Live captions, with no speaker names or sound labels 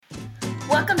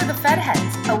Welcome to the Fed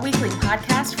Heads, a weekly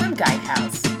podcast from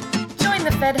Guidehouse. Join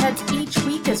the Fed Heads each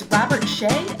week as Robert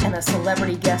Shea and a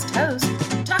celebrity guest host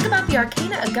talk about the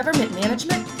arcana of government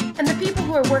management and the people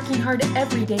who are working hard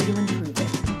every day to improve it.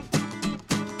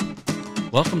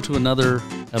 Welcome to another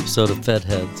episode of Fed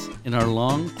Heads. In our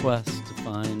long quest to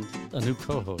find a new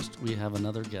co-host, we have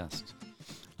another guest.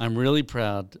 I'm really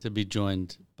proud to be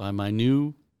joined by my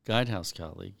new Guidehouse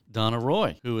colleague, Donna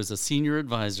Roy, who is a senior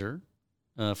advisor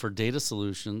for data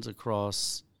solutions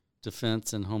across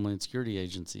defense and homeland security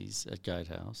agencies at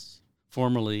Guidehouse,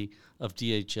 formerly of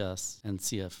DHS and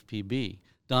CFPB.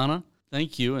 Donna,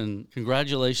 thank you, and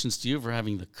congratulations to you for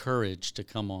having the courage to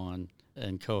come on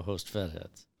and co-host Fed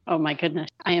Heads. Oh, my goodness.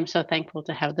 I am so thankful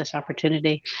to have this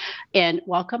opportunity. And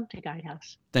welcome to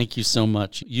Guidehouse. Thank you so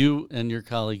much. You and your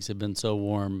colleagues have been so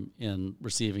warm in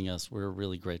receiving us. We're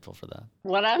really grateful for that.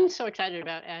 What I'm so excited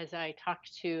about as I talk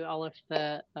to all of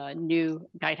the new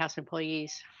Guidehouse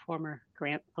employees, former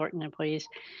Grant Thornton employees,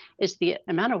 is the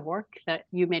amount of work that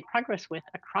you made progress with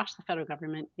across the federal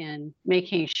government in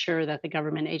making sure that the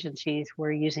government agencies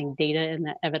were using data in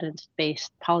the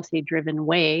evidence-based, policy-driven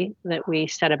way that we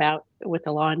set about with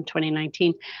the law in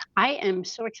 2019. I am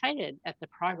so excited at the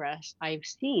progress I've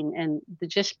seen, and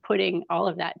just putting all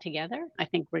of that together, I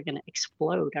think we're going to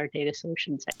explode our data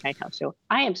solutions at Guidehouse. So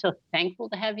I am so thankful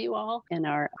to have you all and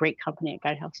our great company at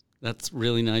Guidehouse. That's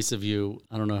really nice of you.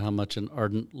 I don't know how much an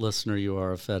ardent listener you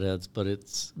are of Fed Heads, but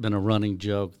it's been a running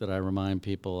joke that I remind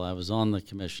people I was on the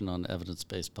Commission on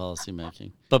Evidence-Based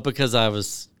Policymaking. But because I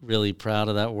was really proud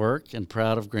of that work and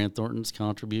proud of Grant Thornton's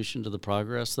contribution to the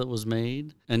progress that was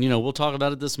made. And, we'll talk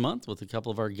about it this month with a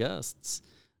couple of our guests.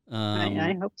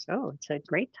 I hope so. It's a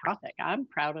great topic. I'm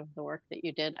proud of the work that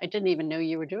you did. I didn't even know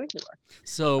you were doing the work,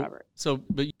 Robert.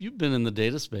 But you've been in the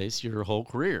data space your whole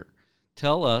career.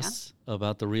 Tell us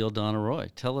about the real Donna Roy.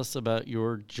 Tell us about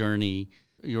your journey,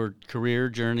 your career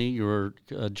journey, your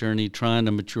journey trying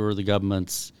to mature the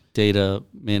government's data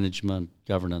management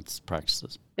governance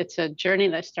practices. It's a journey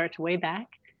that starts way back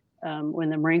when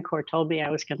the Marine Corps told me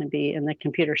I was going to be in the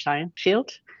computer science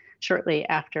field. Shortly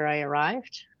after I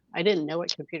arrived, I didn't know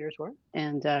what computers were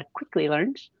and quickly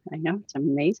learned. I know, it's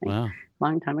amazing. Wow.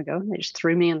 Long time ago. They just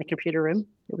threw me in the computer room.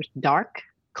 It was dark,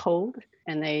 cold,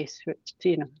 and they switched,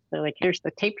 they're like, here's the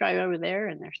tape drive over there,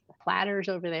 and there's the platters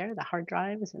over there, the hard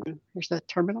drives, and here's the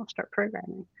terminal, start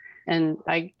programming. And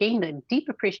I gained a deep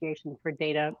appreciation for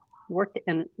data, worked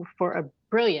for a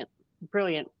brilliant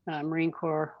Marine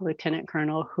Corps lieutenant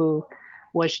colonel who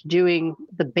was doing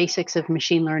the basics of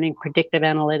machine learning, predictive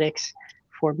analytics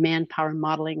for manpower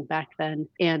modeling back then,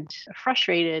 and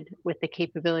frustrated with the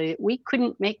capability. We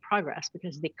couldn't make progress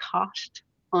because the cost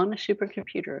on a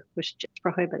supercomputer was just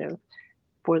prohibitive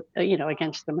for,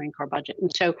 against the Marine Corps budget.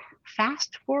 And so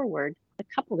fast forward a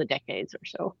couple of decades or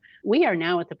so, we are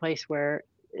now at the place where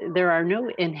there are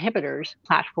no inhibitors,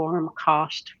 platform,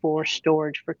 cost for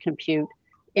storage, for compute,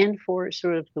 and for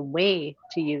sort of the way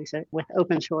to use it with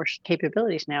open source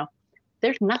capabilities now.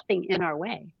 There's nothing in our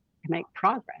way to make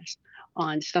progress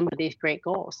on some of these great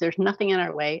goals. There's nothing in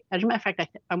our way. As a matter of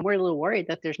fact, I'm a little worried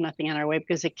that there's nothing in our way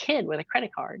because a kid with a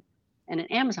credit card and an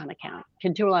Amazon account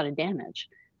can do a lot of damage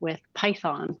with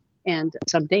Python and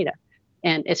some data.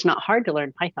 And it's not hard to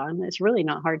learn Python. It's really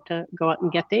not hard to go out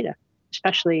and get data,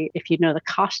 especially if you know the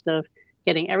cost of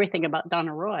getting everything about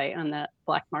Donna Roy on the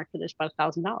black market is about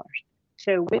 $1,000.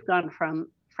 So we've gone from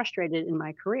frustrated in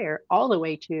my career all the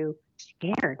way to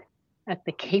scared at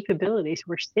the capabilities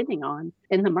we're sitting on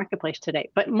in the marketplace today,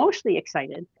 but mostly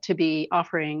excited to be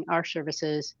offering our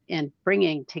services and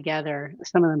bringing together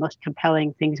some of the most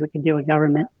compelling things we can do in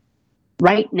government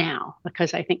right now,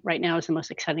 because I think right now is the most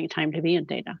exciting time to be in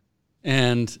data.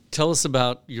 And tell us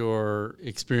about your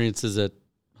experiences at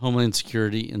Homeland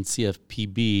Security and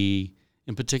CFPB.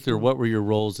 In particular, what were your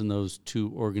roles in those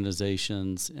two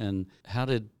organizations, and how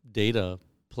did data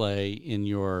play in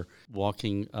your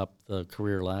walking up the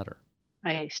career ladder?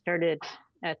 I started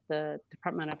at the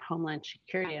Department of Homeland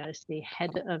Security as the head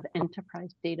of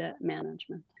enterprise data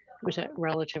management. It was a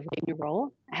relatively new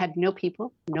role. I had no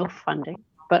people, no funding,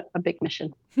 but a big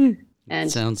mission. And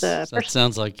that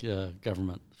sounds like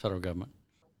government, federal government.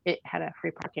 It had a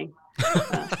free parking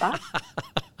spot.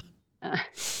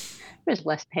 It was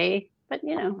less pay, but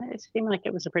it seemed like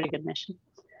it was a pretty good mission.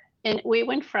 And we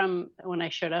went from, when I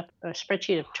showed up, a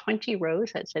spreadsheet of 20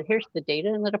 rows that said, here's the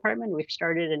data in the department. We've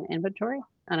started an inventory.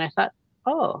 And I thought,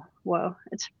 oh, well,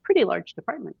 it's a pretty large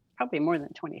department, probably more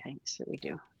than 20 things that we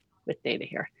do with data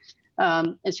here.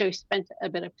 And so we spent a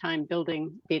bit of time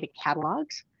building data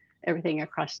catalogs, everything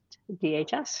across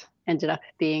DHS, ended up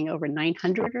being over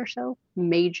 900 or so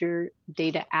major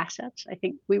data assets. I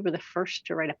think we were the first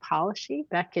to write a policy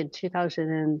back in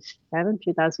 2007,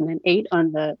 2008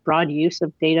 on the broad use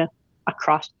of data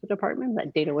across the department.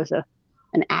 That data was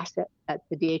an asset at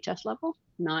the DHS level,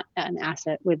 not an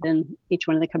asset within each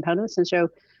one of the components. And so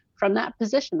from that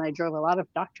position, I drove a lot of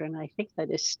doctrine. I think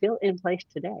that is still in place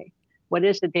today. What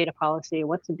is the data policy?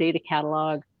 What's the data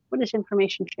catalog? What is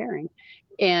information sharing?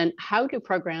 And how do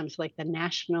programs like the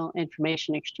National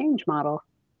Information Exchange Model,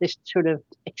 this sort of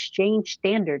exchange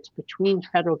standards between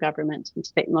federal governments and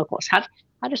state and locals, how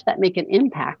does that make an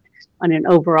impact on an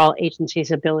overall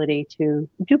agency's ability to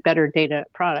do better data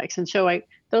products? And so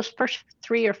those first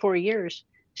 3 or 4 years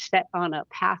set on a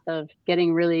path of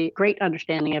getting really great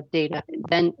understanding of data,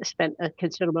 then spent a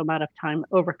considerable amount of time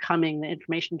overcoming the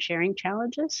information sharing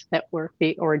challenges that were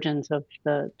the origins of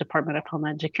the Department of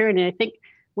Homeland Security. And I think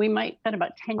we might spend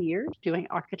about 10 years doing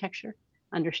architecture,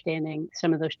 understanding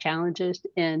some of those challenges,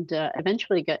 and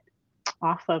eventually get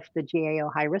off of the GAO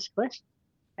high risk list.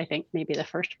 I think maybe the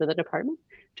first for the department.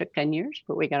 Took 10 years,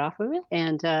 but we got off of it,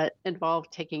 and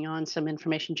involved taking on some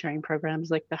information sharing programs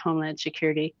like the Homeland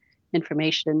Security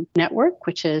Information Network,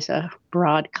 which is a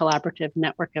broad collaborative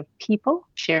network of people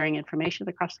sharing information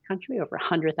across the country, over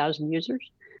 100,000 users.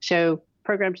 So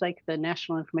programs like the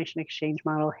National Information Exchange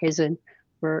Model, HISN,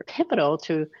 were pivotal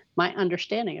to my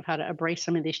understanding of how to embrace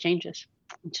some of these changes.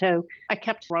 And so I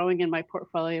kept growing in my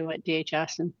portfolio at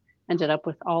DHS and ended up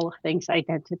with all things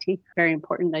identity, very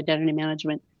important identity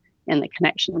management, and the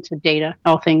connection to data,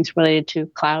 all things related to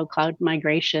cloud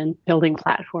migration, building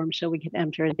platforms so we could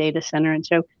enter a data center. And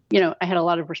so, I had a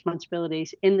lot of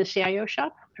responsibilities in the CIO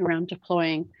shop around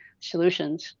deploying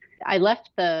solutions. I left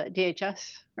the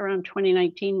DHS around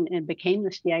 2019 and became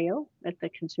the CIO at the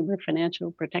Consumer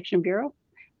Financial Protection Bureau.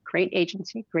 Great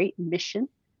agency, great mission.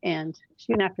 And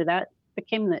soon after that,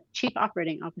 became the Chief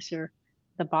Operating Officer,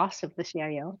 the boss of the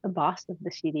CIO, the boss of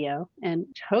the CDO, and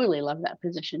totally loved that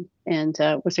position, and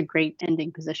was a great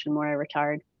ending position where I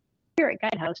retired. Here at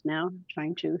Guidehouse now,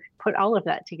 trying to put all of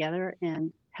that together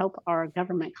and help our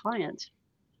government clients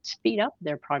speed up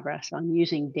their progress on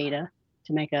using data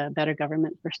to make a better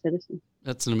government for citizens.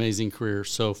 That's an amazing career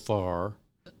so far.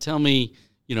 Tell me,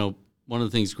 one of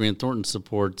the things Grant Thornton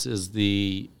supports is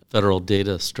the federal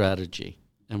data strategy,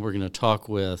 and we're going to talk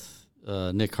with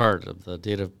Nick Hart of the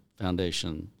Data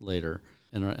Foundation later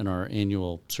in our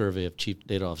annual survey of chief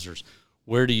data officers.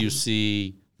 Where do you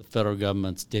see the federal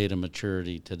government's data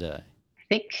maturity today? I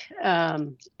think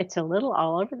it's a little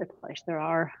all over the place. There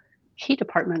are key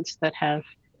departments that have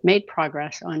made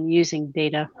progress on using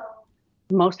data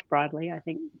most broadly. I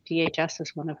think DHS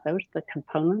is one of those. The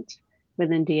components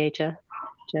within DHS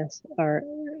just are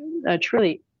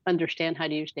truly understand how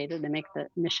to use data to make the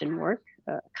mission work.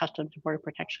 Customs and Border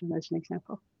Protection as an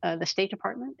example. The State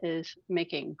Department is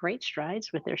making great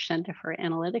strides with their Center for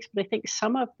Analytics, but I think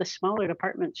some of the smaller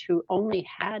departments who only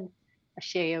had a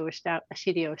CDO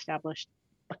established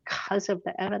because of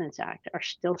the Evidence Act are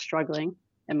still struggling,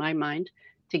 in my mind,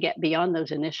 to get beyond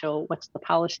those initial, what's the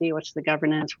policy, what's the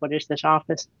governance, what is this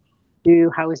office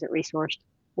do, how is it resourced,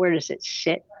 where does it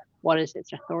sit, what is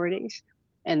its authorities,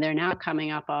 and they're now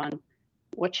coming up on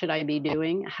what should I be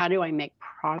doing, how do I make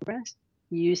progress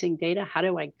using data, how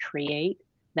do I create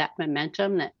that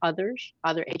momentum that other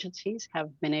agencies have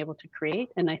been able to create.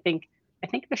 And I think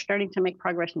they're starting to make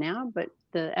progress now, but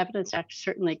the Evidence Act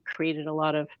certainly created a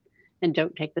lot of, and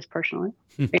don't take this personally,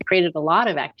 it created a lot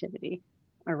of activity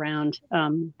around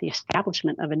the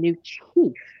establishment of a new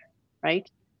chief, right?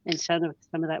 And some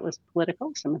of that was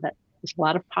political, some of that was a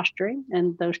lot of posturing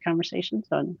and those conversations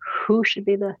on who should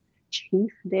be the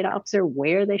chief data officer,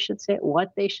 where they should sit,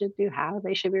 what they should do, how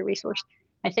they should be resourced.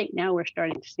 I think now we're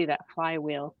starting to see that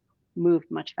flywheel move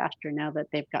much faster now that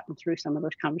they've gotten through some of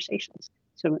those conversations.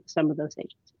 So some of those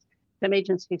agencies, some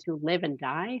agencies who live and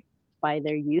die by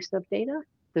their use of data,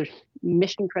 there's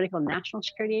mission critical national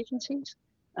security agencies.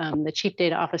 The chief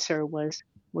data officer was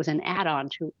an add-on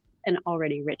to an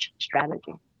already rich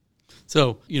strategy.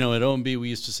 So, at OMB, we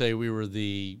used to say we were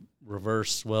the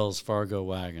reverse Wells Fargo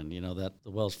wagon, that the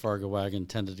Wells Fargo wagon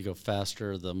tended to go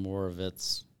faster the more of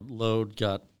its load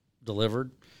got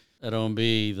delivered. At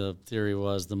OMB, the theory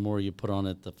was the more you put on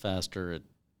it, the faster it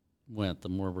went, the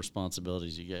more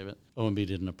responsibilities you gave it. OMB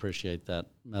didn't appreciate that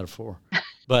metaphor.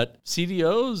 But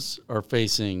CDOs are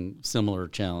facing similar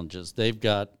challenges. They've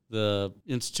got the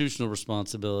institutional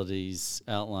responsibilities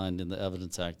outlined in the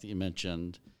Evidence Act that you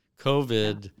mentioned.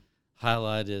 COVID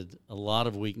highlighted a lot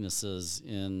of weaknesses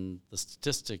in the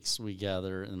statistics we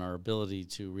gather and our ability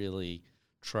to really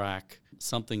track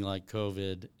something like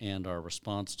COVID and our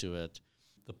response to it.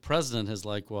 The president has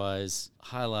likewise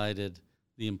highlighted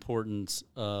the importance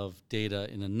of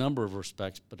data in a number of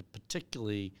respects, but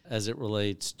particularly as it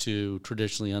relates to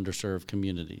traditionally underserved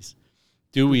communities.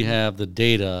 Do we have the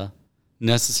data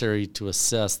necessary to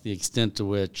assess the extent to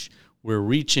which we're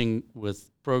reaching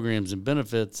with programs and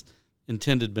benefits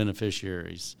intended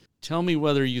beneficiaries? Tell me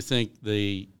whether you think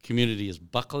the community is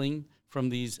buckling from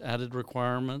these added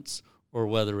requirements or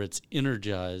whether it's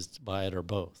energized by it or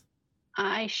both.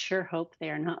 I sure hope they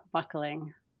are not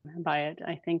buckling by it.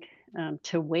 I think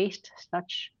to waste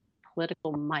such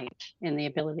political might in the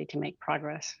ability to make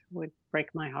progress would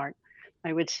break my heart.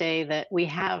 I would say that we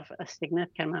have a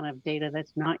significant amount of data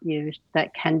that's not used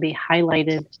that can be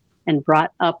highlighted and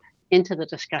brought up into the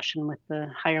discussion with the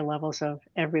higher levels of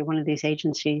every one of these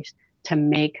agencies to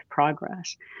make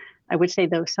progress. I would say,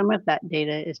 though, some of that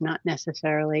data is not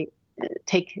necessarily,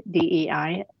 take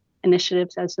DEI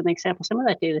initiatives as an example. Some of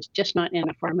that data is just not in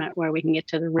a format where we can get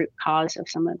to the root cause of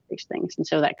some of these things. And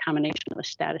so that combination of a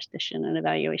statistician, an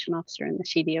evaluation officer, and the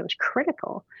CDO is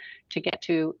critical to get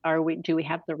to, do we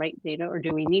have the right data, or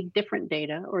do we need different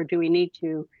data, or do we need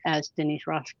to, as Denise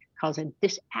Ross calls it,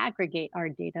 disaggregate our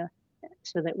data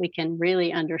so that we can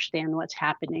really understand what's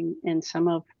happening in some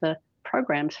of the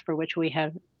programs for which we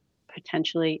have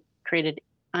potentially created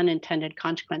unintended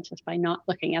consequences by not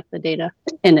looking at the data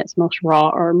in its most raw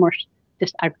or more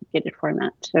disaggregated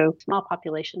format. So small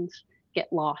populations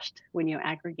get lost when you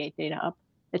aggregate data up.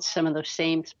 It's some of those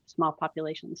same small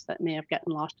populations that may have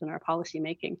gotten lost in our policy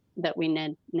making that we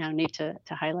now need to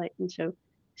highlight. And so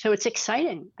it's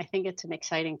exciting. I think it's an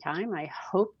exciting time. I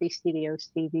hope these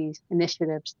CDOs see these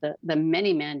initiatives, the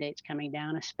many mandates coming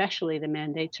down, especially the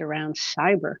mandates around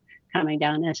cyber coming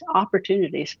down, as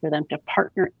opportunities for them to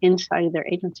partner inside of their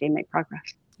agency and make progress.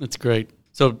 That's great.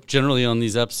 So generally on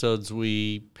these episodes,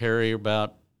 we parry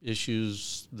about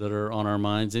issues that are on our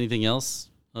minds. Anything else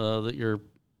that you're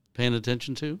paying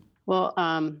attention to? Well,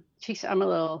 geez, I'm a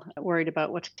little worried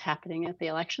about what's happening at the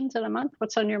elections in a month.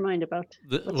 What's on your mind about?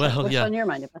 What's on your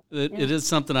mind about? It is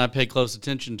something I pay close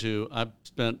attention to. I've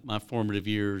spent my formative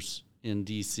years in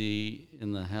D.C.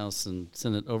 in the House and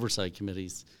Senate oversight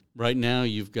committees. Right now,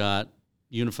 you've got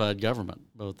unified government,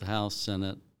 both the House,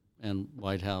 Senate, and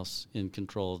White House in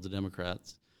control of the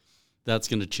Democrats. That's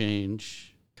going to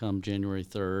change come January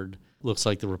 3rd. Looks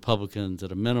like the Republicans,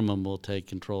 at a minimum, will take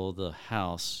control of the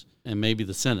House and maybe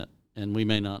the Senate. And we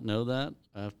may not know that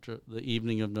after the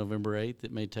evening of November 8th.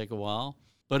 It may take a while.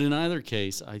 But in either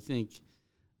case, I think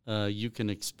you can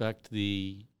expect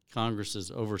the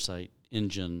Congress's oversight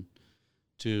engine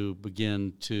to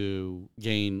begin to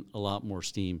gain a lot more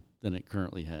steam than it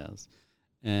currently has.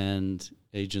 And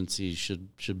agencies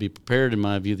should be prepared, in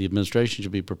my view, the administration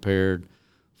should be prepared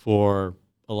for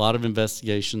a lot of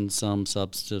investigations, some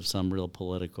substantive, some real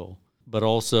political, but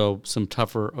also some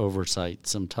tougher oversight,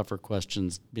 some tougher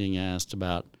questions being asked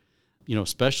about,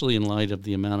 especially in light of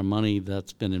the amount of money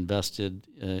that's been invested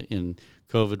in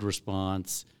COVID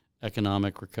response,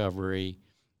 economic recovery,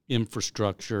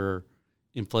 infrastructure,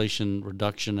 Inflation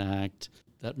Reduction Act,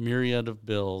 that myriad of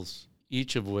bills,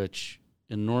 each of which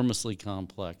enormously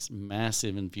complex,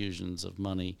 massive infusions of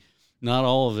money, not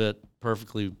all of it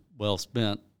perfectly well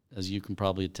spent, as you can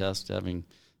probably attest, having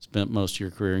spent most of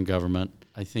your career in government.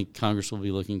 I think Congress will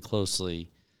be looking closely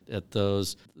at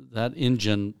those. That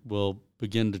engine will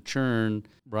begin to churn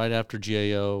right after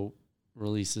GAO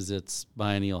releases its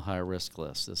biennial high-risk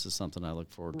list. This is something I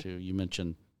look forward to. You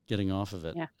mentioned getting off of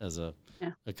it as a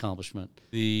accomplishment.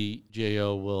 The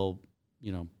GAO will,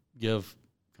 give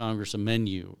Congress a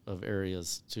menu of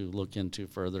areas to look into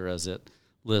further as it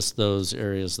lists those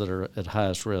areas that are at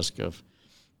highest risk of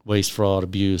waste, fraud,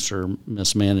 abuse, or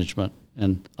mismanagement.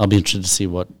 And I'll be interested to see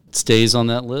what stays on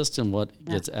that list and what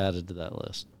gets added to that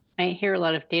list. I hear a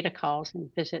lot of data calls and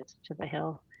visits to the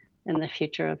Hill in the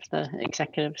future of the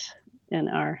executives in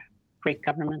our great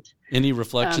government. Any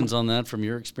reflections on that from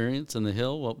your experience in the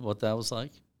Hill, what that was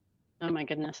like? Oh, my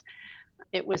goodness.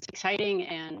 It was exciting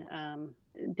and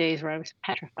days where I was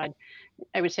petrified.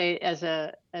 I would say as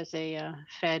a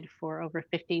Fed for over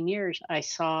 15 years, I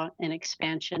saw an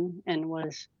expansion and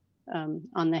was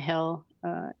on the Hill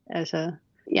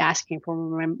asking for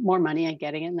more money and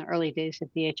getting it in the early days of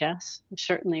DHS. We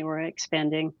certainly were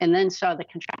expanding, and then saw the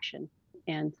contraction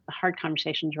and the hard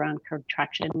conversations around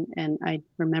contraction. And I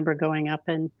remember going up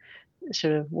and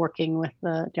sort of working with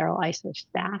Darrell Iss's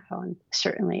staff on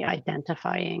certainly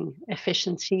identifying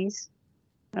efficiencies,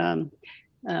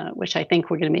 which I think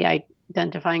we're going to be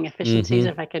identifying efficiencies,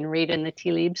 if I can read in the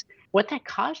tea leaves. What that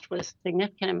caused was a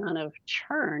significant amount of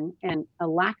churn and a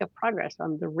lack of progress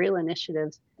on the real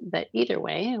initiatives that either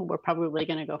way we're probably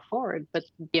going to go forward. But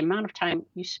the amount of time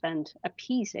you spend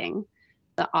appeasing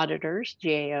the auditors,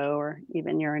 GAO, or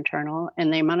even your internal,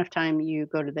 and the amount of time you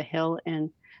go to the Hill and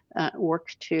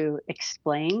work to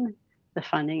explain the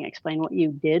funding, explain what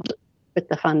you did with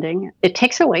the funding, it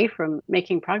takes away from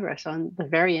making progress on the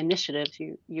very initiatives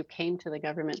you came to the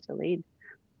government to lead.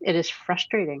 It is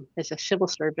frustrating as a civil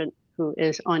servant who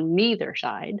is on neither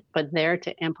side, but there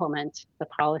to implement the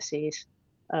policies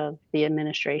of the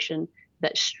administration,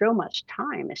 that so much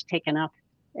time is taken up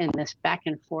in this back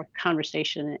and forth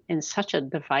conversation in such a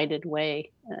divided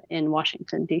way in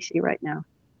Washington, D.C. right now.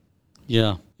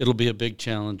 Yeah, it'll be a big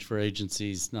challenge for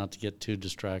agencies not to get too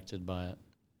distracted by it.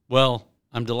 Well,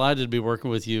 I'm delighted to be working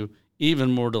with you,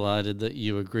 even more delighted that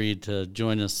you agreed to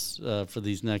join us for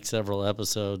these next several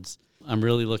episodes. I'm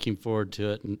really looking forward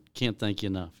to it and can't thank you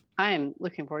enough. I am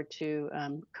looking forward to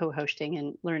co-hosting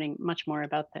and learning much more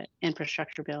about the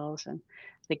infrastructure bills and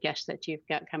the guests that you've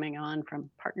got coming on from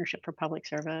Partnership for Public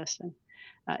Service. And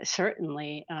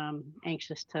certainly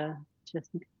anxious to just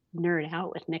nerd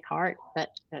out with Nick Hart,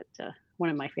 that's one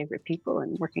of my favorite people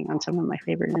and working on some of my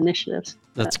favorite initiatives.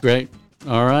 That's great.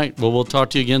 All right. Well, we'll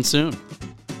talk to you again soon.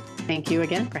 Thank you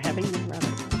again for having me, Robert.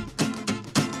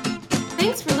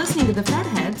 Thanks for listening to The Fed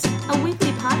Heads, a weekly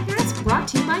podcast brought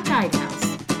to you by Guidehouse.